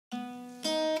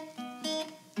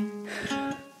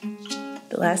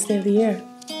the last day of the year.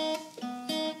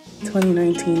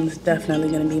 2019 is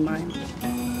definitely gonna be mine.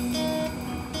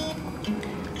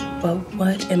 But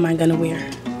what am I gonna wear?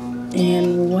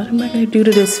 And what am I gonna do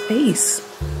to this face?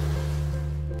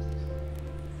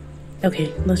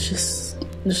 Okay, let's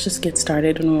just get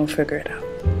started and we'll figure it out.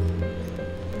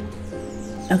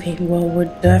 Okay, well, we're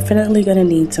definitely gonna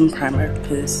need some primer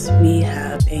because we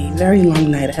have a very long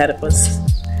night ahead of us.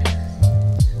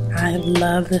 I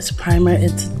love this primer.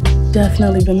 It's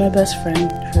definitely been my best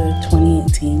friend for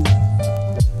 2018.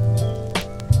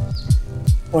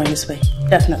 Born This Way,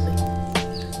 definitely.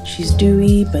 She's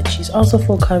dewy, but she's also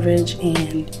full coverage,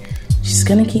 and she's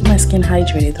gonna keep my skin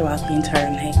hydrated throughout the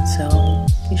entire night, so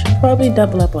you should probably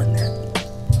double up on that.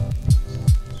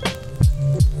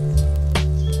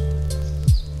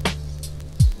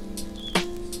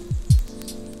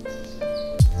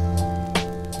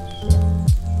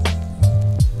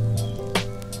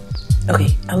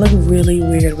 Okay, I look really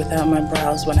weird without my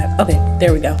brows when okay,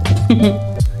 there we go.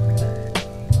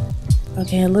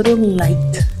 Okay, a little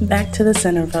light back to the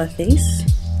center of our face.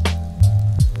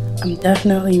 I'm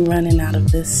definitely running out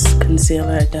of this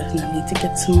concealer. I definitely need to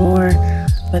get some more,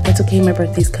 but that's okay. My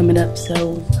birthday's coming up,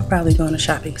 so I'll probably go on a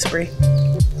shopping spree.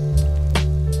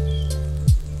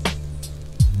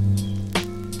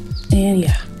 And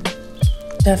yeah,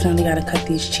 definitely gotta cut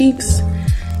these cheeks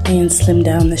and slim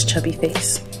down this chubby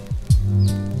face.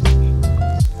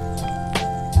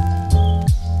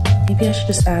 Maybe I should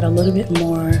just add a little bit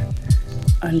more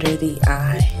under the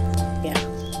eye.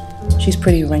 Yeah, she's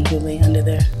pretty wrinkly under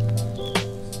there.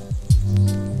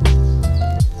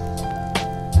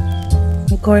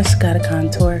 Of course, gotta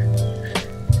contour.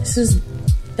 This is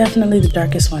definitely the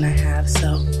darkest one I have,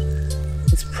 so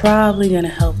it's probably gonna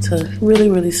help to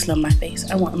really slim my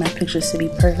face. I want my pictures to be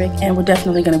perfect, and we're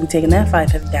definitely gonna be taking that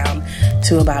 5F down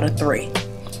to about a 3.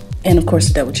 And of course,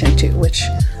 a double chin too, which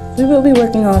we will be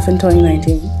working off in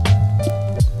 2019.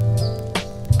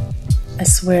 I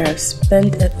swear I've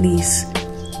spent at least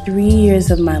 3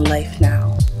 years of my life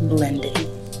now blending.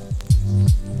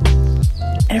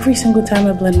 Every single time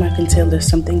I blend my concealer,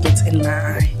 something gets in my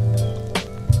eye.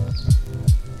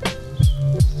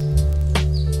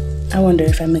 I wonder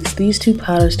if I mix these two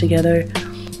powders together,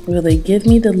 will they give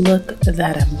me the look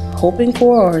that I'm hoping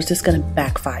for, or is this gonna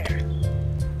backfire?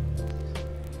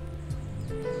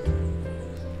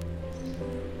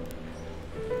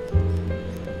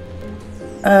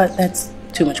 That's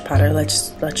too much powder.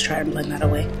 Let's try and blend that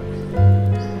away.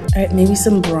 Alright, maybe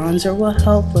some bronzer will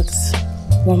help. Let's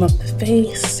warm up the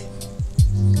face.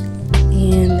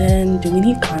 And then, do we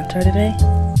need contour today?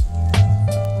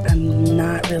 I'm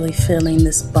not really feeling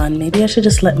this bun. Maybe I should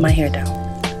just let my hair down.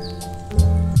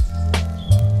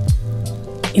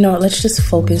 You know what, let's just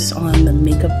focus on the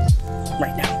makeup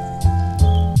right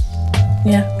now.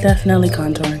 Yeah, definitely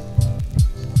contouring.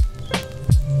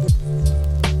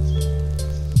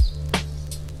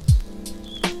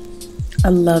 I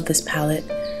love this palette.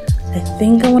 I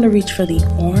think I want to reach for the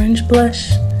orange blush.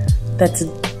 That's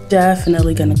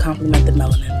definitely going to complement the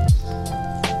melanin.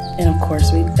 And of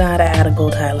course, we've got to add a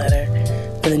gold highlighter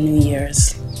for the New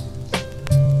Year's.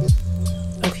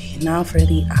 Okay, now for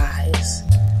the eyes.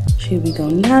 Should we go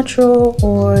natural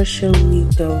or should we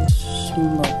go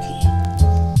smoky?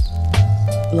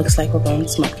 Looks like we're going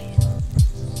smoky.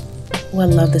 Oh, I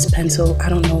love this pencil. I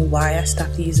don't know why I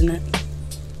stopped using it.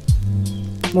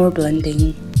 More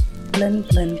blending. Blend,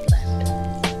 blend, blend.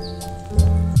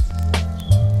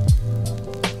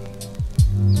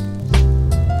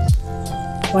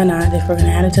 Why not? If we're gonna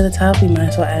add it to the top, we might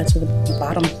as well add it to the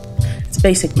bottom. It's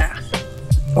basic math.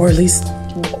 Or at least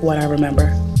what I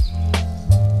remember.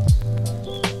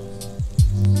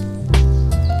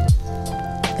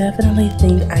 Definitely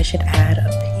think I should add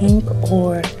a pink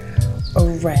or a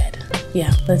red.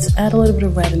 Yeah, let's add a little bit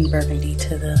of red and burgundy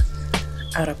to the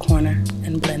outer corner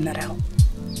and blend that out.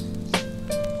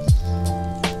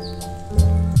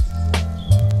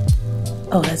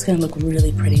 Oh, that's gonna look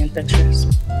really pretty in pictures.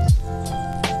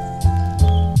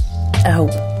 I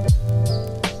hope.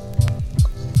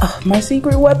 Oh, my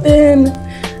secret weapon!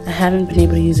 I haven't been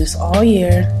able to use this all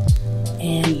year,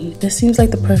 and this seems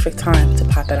like the perfect time to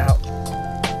pop it out.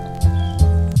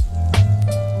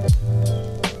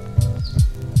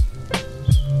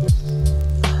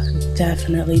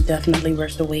 Definitely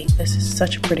worth the wait. This is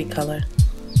such a pretty color.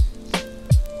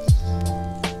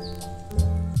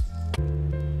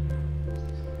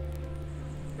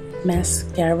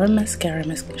 Mascara.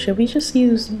 Should we just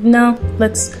use, no,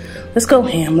 let's go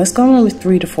ham. Let's go in with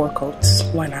 3 to 4 coats.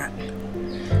 Why not?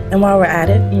 And while we're at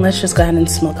it, let's just go ahead and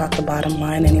smoke out the bottom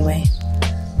line anyway.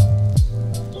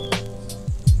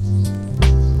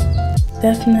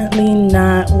 Definitely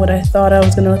not what I thought I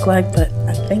was gonna look like, but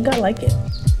I think I like it.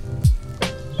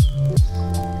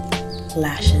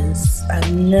 Lashes.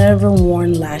 I've never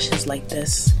worn lashes like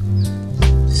this,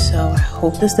 so I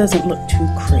hope this doesn't look too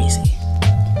crazy.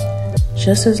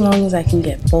 Just as long as I can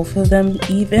get both of them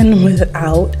even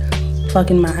without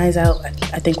plucking my eyes out,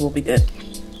 I think we'll be good.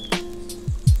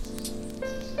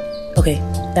 Okay,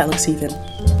 that looks even.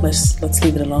 Let's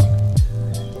leave it alone.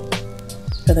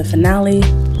 For the finale,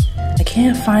 I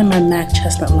can't find my MAC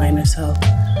chestnut liner, so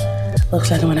looks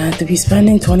like I'm gonna have to be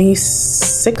spending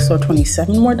 $26 or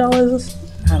 $27 more dollars.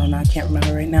 I don't know, I can't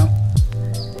remember right now.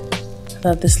 I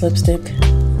love this lipstick.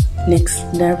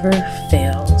 NYX never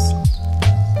fails.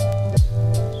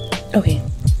 Okay,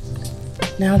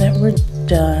 now that we're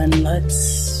done,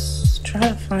 let's try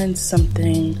to find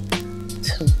something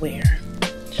to wear.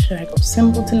 Should I go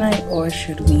simple tonight or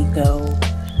should we go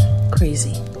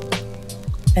crazy?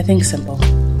 I think simple.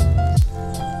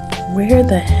 Where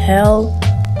the hell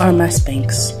are my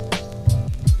Spanx?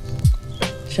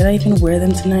 Should I even wear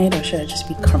them tonight or should I just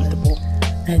be comfortable?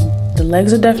 And the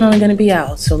legs are definitely going to be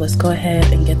out, so let's go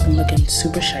ahead and get them looking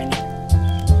super shiny.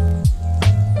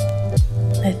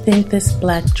 I think this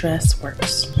black dress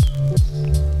works.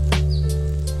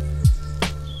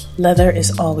 Leather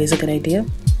is always a good idea.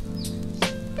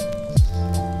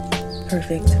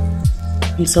 Perfect.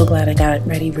 I'm so glad I got it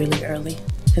ready really early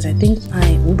because I think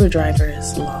my Uber driver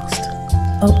is lost.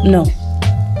 Oh no,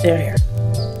 they're here.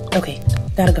 Okay,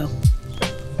 gotta go.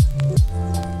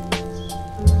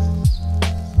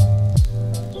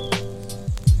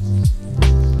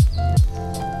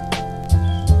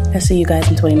 I'll see you guys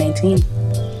in 2019.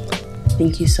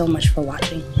 Thank you so much for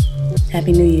watching.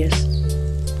 Happy New Year's.